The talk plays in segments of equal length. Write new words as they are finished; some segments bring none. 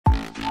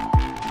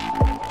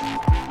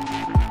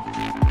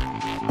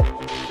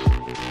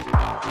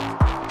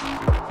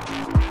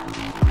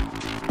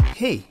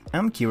Hey,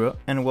 I'm Kiro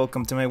and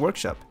welcome to my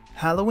workshop.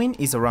 Halloween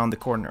is around the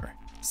corner,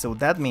 so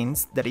that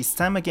means that it's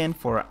time again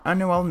for our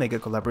annual mega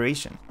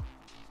collaboration.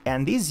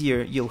 And this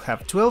year you'll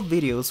have 12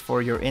 videos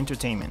for your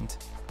entertainment.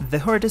 The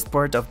hardest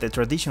part of the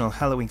traditional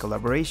Halloween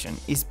collaboration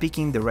is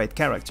picking the right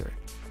character.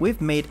 We've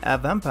made a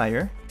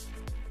vampire,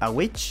 a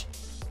witch,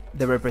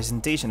 the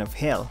representation of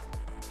hell,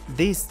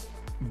 this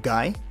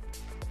guy,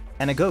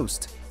 and a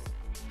ghost.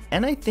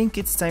 And I think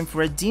it's time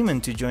for a demon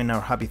to join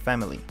our happy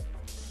family.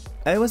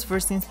 I was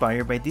first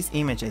inspired by this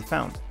image I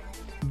found,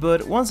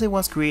 but once I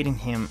was creating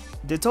him,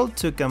 the doll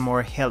took a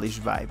more hellish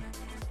vibe.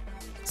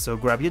 So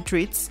grab your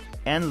treats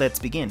and let's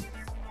begin.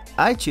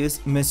 I chose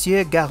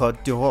Monsieur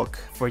Garrott de Roque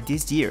for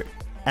this year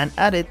and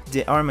added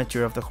the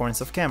armature of the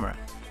horns of camera.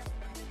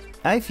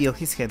 I filled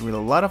his head with a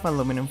lot of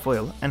aluminum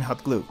foil and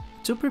hot glue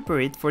to prepare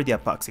it for the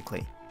epoxy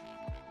clay.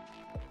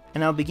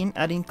 And I'll begin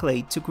adding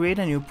clay to create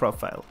a new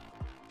profile.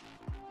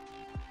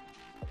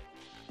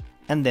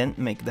 And then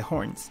make the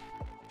horns.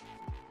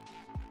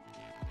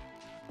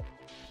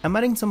 I'm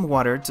adding some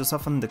water to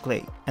soften the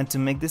clay and to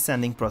make the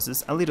sanding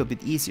process a little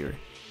bit easier.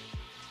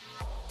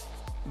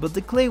 But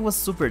the clay was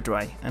super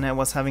dry and I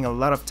was having a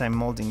lot of time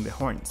molding the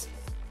horns.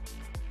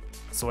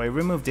 So I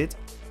removed it,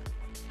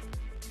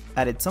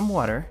 added some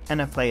water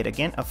and applied it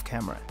again off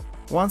camera.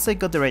 Once I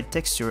got the right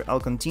texture, I'll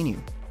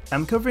continue.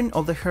 I'm covering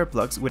all the hair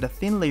plugs with a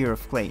thin layer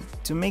of clay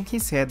to make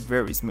his head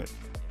very smooth.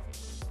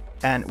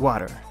 And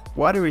water.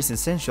 Water is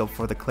essential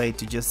for the clay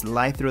to just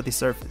slide through the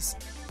surface.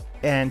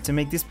 And to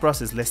make this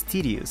process less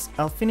tedious,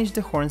 I'll finish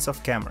the horns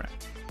off camera.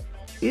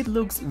 It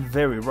looks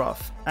very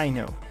rough, I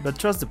know, but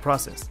trust the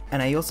process.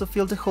 And I also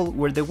filled the hole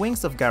where the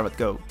wings of Garrott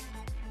go.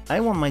 I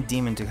want my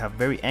demon to have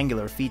very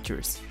angular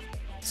features,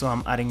 so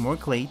I'm adding more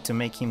clay to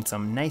make him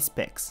some nice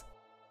pecs.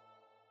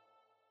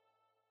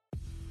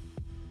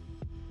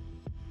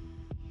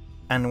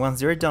 And once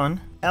they're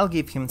done, I'll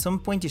give him some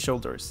pointy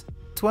shoulders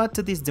to add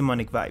to this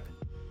demonic vibe.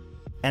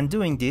 And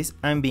doing this,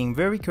 I'm being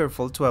very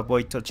careful to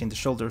avoid touching the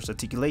shoulders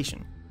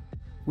articulation.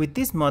 With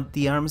this mod,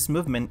 the arm's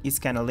movement is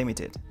kinda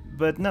limited,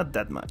 but not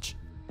that much.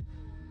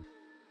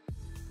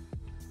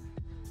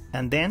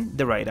 And then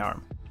the right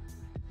arm.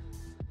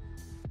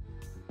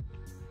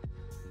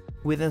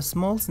 With a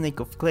small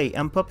snake of clay,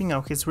 I'm popping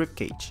out his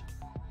ribcage.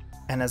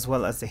 And as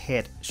well as the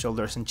head,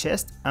 shoulders and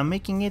chest, I'm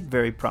making it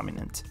very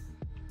prominent.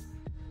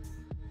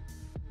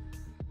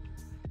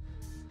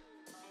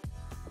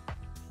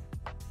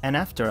 And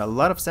after a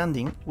lot of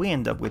sanding, we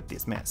end up with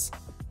this mess.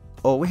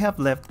 All we have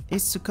left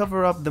is to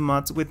cover up the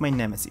mods with my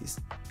nemesis,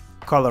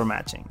 color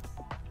matching.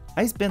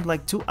 I spent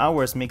like 2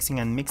 hours mixing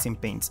and mixing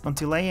paints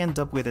until I end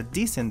up with a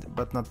decent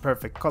but not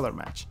perfect color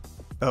match.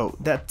 Oh,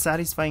 that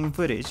satisfying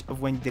footage of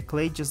when the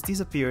clay just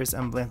disappears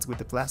and blends with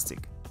the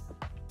plastic.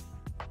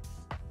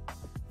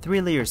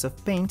 3 layers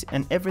of paint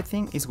and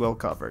everything is well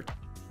covered.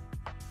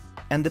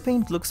 And the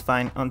paint looks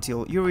fine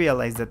until you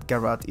realize that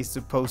Garrott is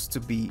supposed to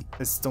be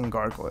a stone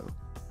gargoyle.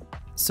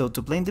 So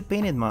to blend the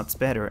painted mods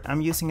better, I'm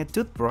using a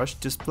toothbrush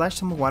to splash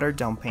some watered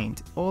down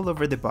paint all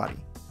over the body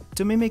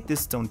to mimic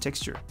this stone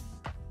texture.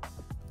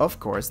 Of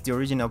course, the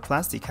original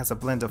plastic has a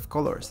blend of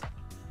colors,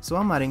 so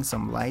I'm adding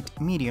some light,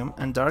 medium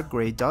and dark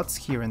grey dots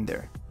here and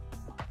there.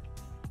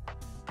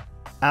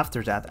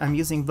 After that, I'm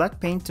using black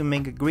paint to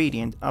make a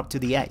gradient up to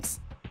the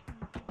eyes.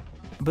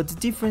 But the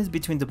difference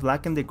between the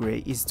black and the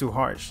grey is too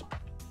harsh.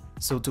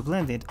 So to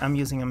blend it, I'm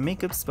using a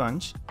makeup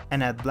sponge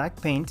and add black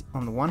paint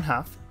on one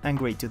half and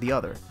grey to the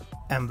other.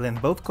 And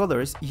blend both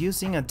colors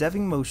using a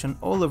dabbing motion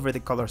all over the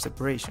color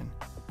separation.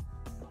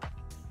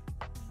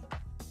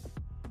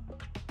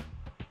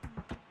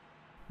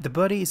 The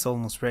body is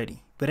almost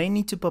ready, but I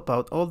need to pop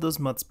out all those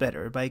mods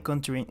better by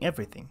contouring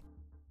everything.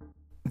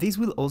 This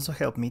will also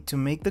help me to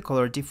make the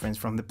color difference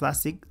from the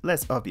plastic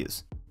less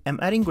obvious. I'm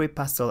adding grey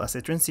pastel as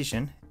a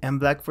transition and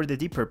black for the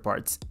deeper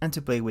parts and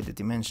to play with the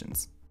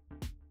dimensions.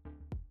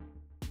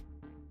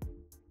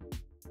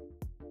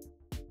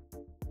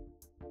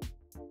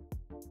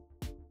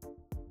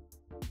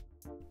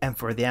 And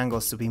for the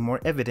angles to be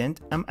more evident,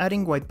 I'm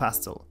adding white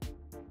pastel.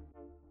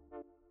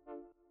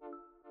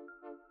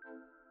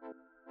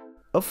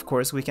 Of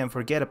course, we can't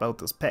forget about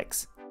those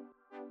pecs.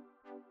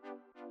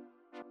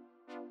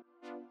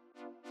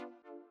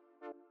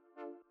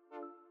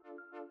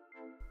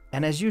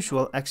 And as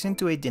usual,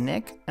 accentuate the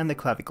neck and the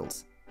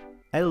clavicles.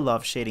 I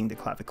love shading the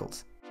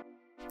clavicles.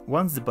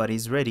 Once the body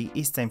is ready,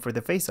 it's time for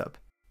the face-up.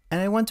 And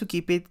I want to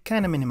keep it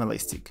kinda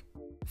minimalistic.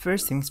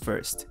 First things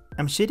first,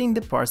 I'm shading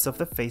the parts of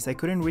the face I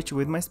couldn't reach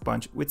with my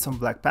sponge with some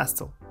black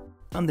pastel.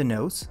 On the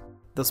nose,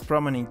 those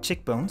prominent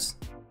cheekbones,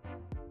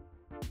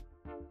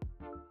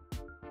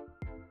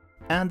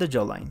 and the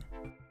jawline.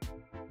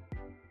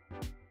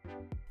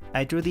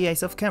 I drew the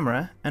eyes off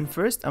camera, and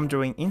first I'm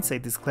drawing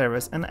inside the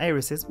scleras and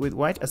irises with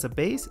white as a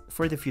base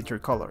for the future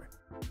color.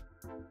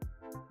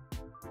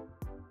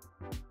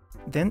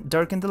 Then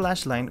darken the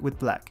lash line with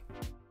black.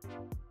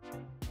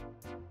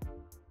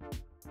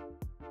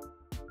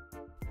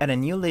 Add a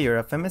new layer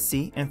of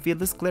MSC and fill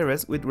the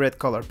scleras with red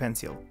color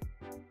pencil.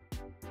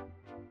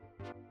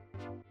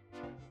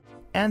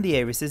 And the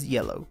irises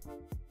yellow.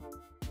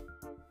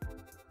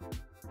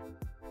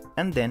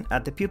 and then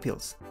add the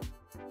pupils.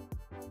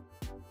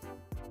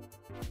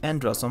 And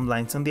draw some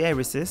lines on the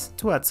irises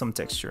to add some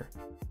texture.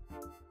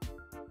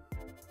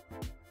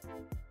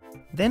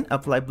 Then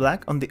apply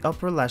black on the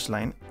upper lash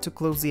line to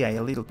close the eye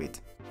a little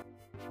bit.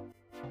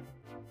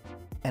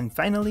 And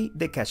finally,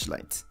 the catch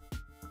lights.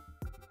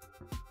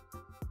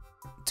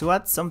 To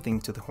add something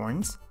to the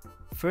horns,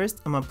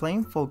 first I'm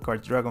applying Folk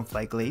Art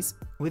Dragonfly glaze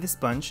with a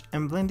sponge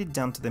and blend it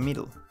down to the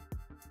middle.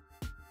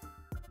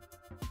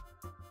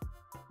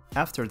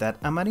 After that,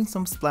 I'm adding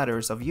some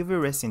splatters of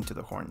UV resin to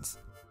the horns.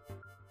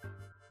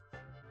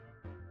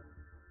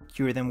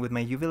 Cure them with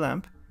my UV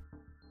lamp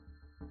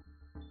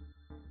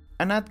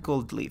and add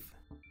gold leaf.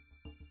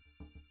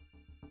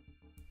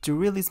 To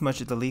really smudge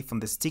the leaf on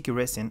the sticky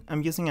resin,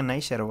 I'm using an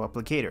eyeshadow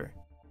applicator,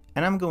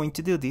 and I'm going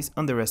to do this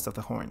on the rest of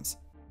the horns.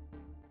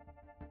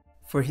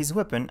 For his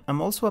weapon,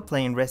 I'm also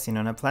applying resin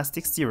on a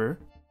plastic stirrer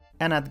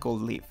and add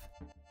gold leaf.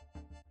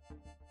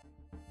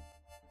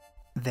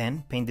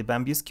 Then paint the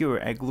bamboo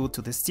skewer I glued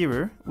to the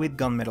stirrer with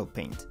gunmetal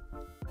paint.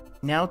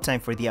 Now time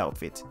for the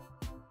outfit.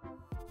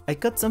 I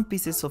cut some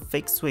pieces of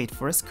fake suede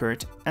for a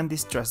skirt and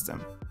distressed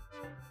them.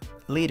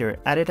 Later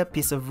added a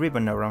piece of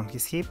ribbon around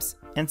his hips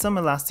and some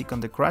elastic on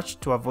the crotch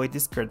to avoid the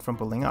skirt from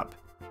pulling up.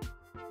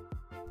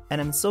 And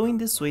I'm sewing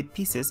the suede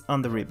pieces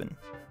on the ribbon.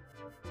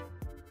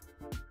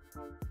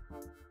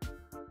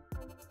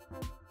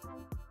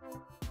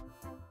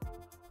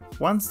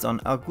 Once done,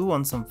 I'll glue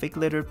on some fake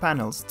leather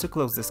panels to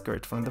close the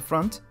skirt from the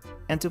front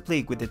and to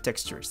play with the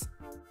textures.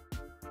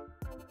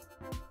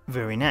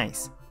 Very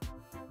nice!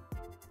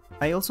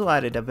 I also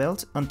added a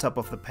belt on top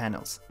of the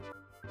panels.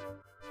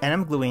 And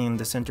I'm gluing in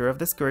the center of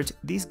the skirt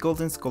this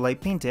golden skull I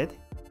painted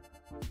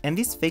and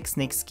this fake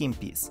snake skin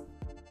piece.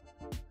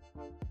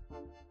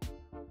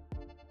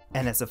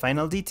 And as a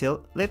final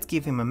detail, let's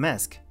give him a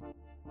mask.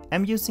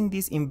 I'm using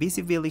this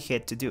invisibility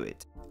head to do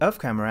it. Off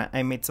camera,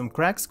 I made some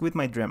cracks with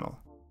my Dremel.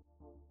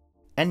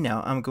 And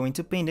now I'm going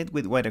to paint it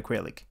with white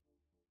acrylic.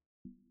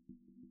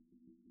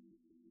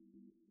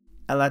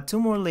 I'll add 2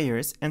 more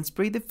layers and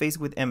spray the face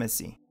with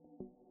MSC.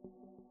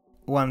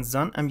 Once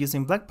done, I'm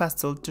using black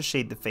pastel to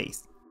shade the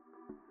face.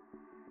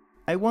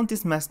 I want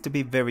this mask to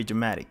be very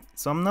dramatic,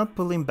 so I'm not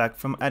pulling back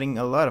from adding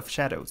a lot of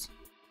shadows.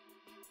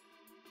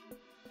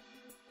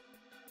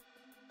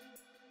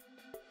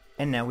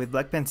 And now with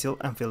black pencil,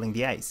 I'm filling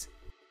the eyes.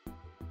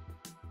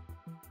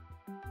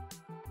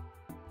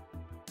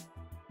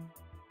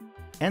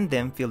 And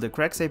then fill the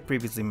cracks I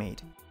previously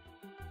made.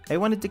 I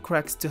wanted the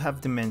cracks to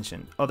have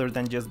dimension, other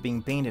than just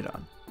being painted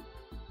on.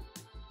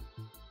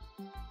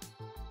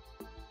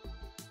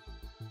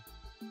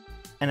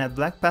 And add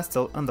black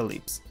pastel on the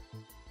lips.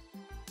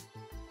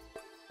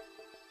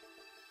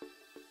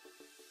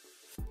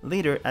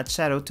 Later add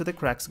shadow to the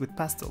cracks with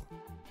pastel,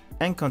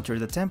 and contour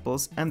the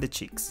temples and the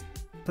cheeks.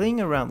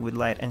 Playing around with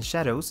light and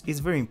shadows is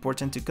very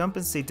important to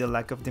compensate the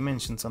lack of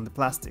dimensions on the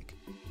plastic.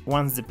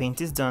 Once the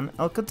paint is done,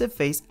 I'll cut the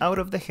face out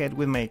of the head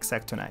with my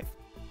X-Acto knife,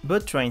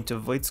 but trying to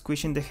avoid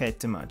squishing the head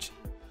too much.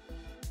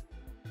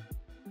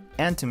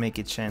 And to make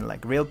it shine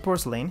like real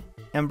porcelain,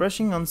 I'm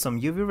brushing on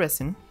some UV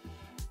resin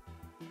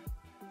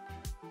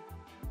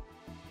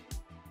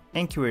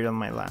and cure it on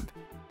my lamp.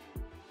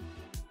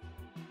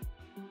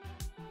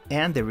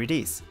 And there it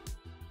is.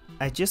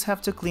 I just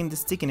have to clean the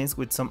stickiness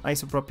with some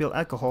isopropyl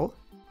alcohol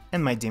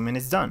and my demon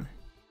is done.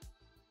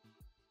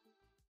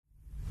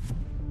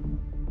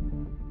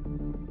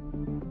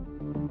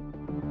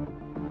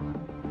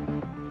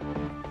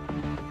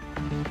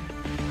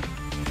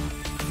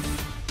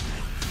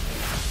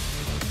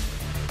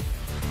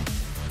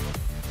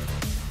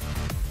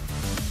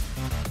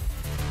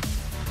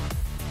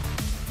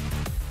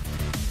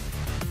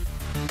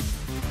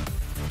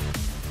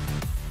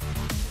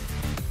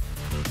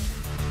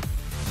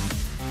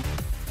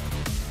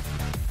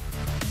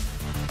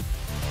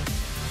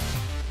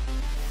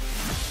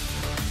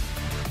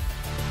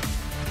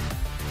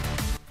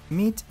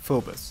 Meet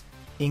Phobos.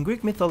 In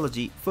Greek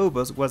mythology,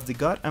 Phobos was the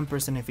god and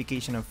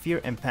personification of fear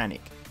and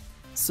panic,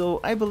 so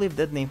I believe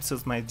that name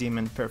suits my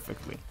demon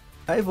perfectly.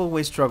 I've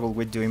always struggled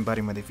with doing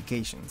body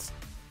modifications,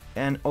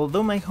 and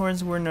although my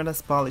horns were not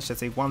as polished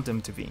as I want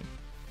them to be,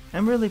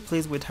 I'm really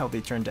pleased with how they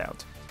turned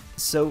out.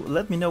 So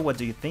let me know what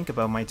do you think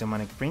about my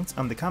demonic prints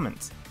on the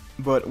comments.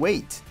 But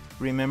wait,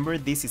 remember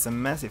this is a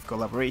massive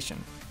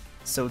collaboration,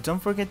 so don't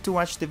forget to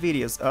watch the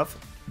videos of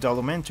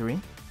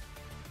Dolumentary,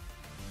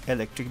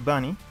 Electric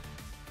Bunny,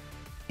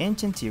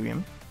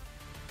 Enchantarium,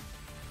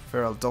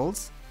 Feral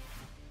Dolls,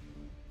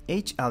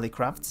 H. Ali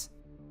Crafts,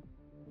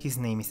 His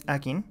Name is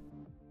Akin,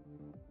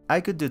 I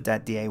Could Do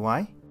That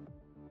DIY,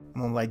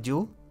 Moonlight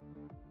Jewel,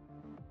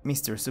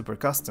 Mr. Super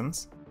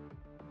Customs,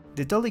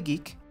 The Dolly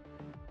Geek,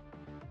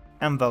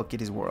 and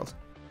Valkyrie's World.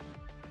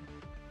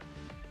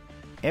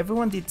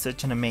 Everyone did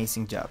such an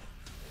amazing job,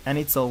 and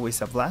it's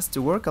always a blast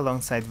to work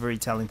alongside very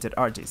talented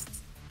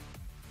artists.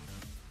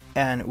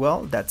 And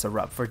well, that's a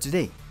wrap for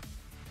today.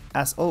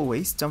 As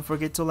always, don't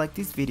forget to like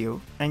this video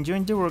and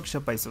join the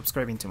workshop by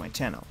subscribing to my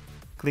channel.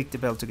 Click the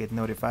bell to get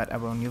notified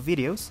about new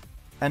videos,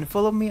 and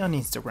follow me on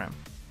Instagram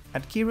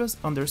at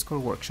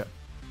Kiros_workshop.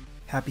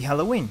 Happy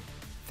Halloween!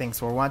 Thanks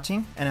for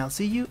watching, and I'll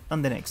see you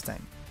on the next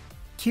time.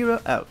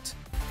 Kira out!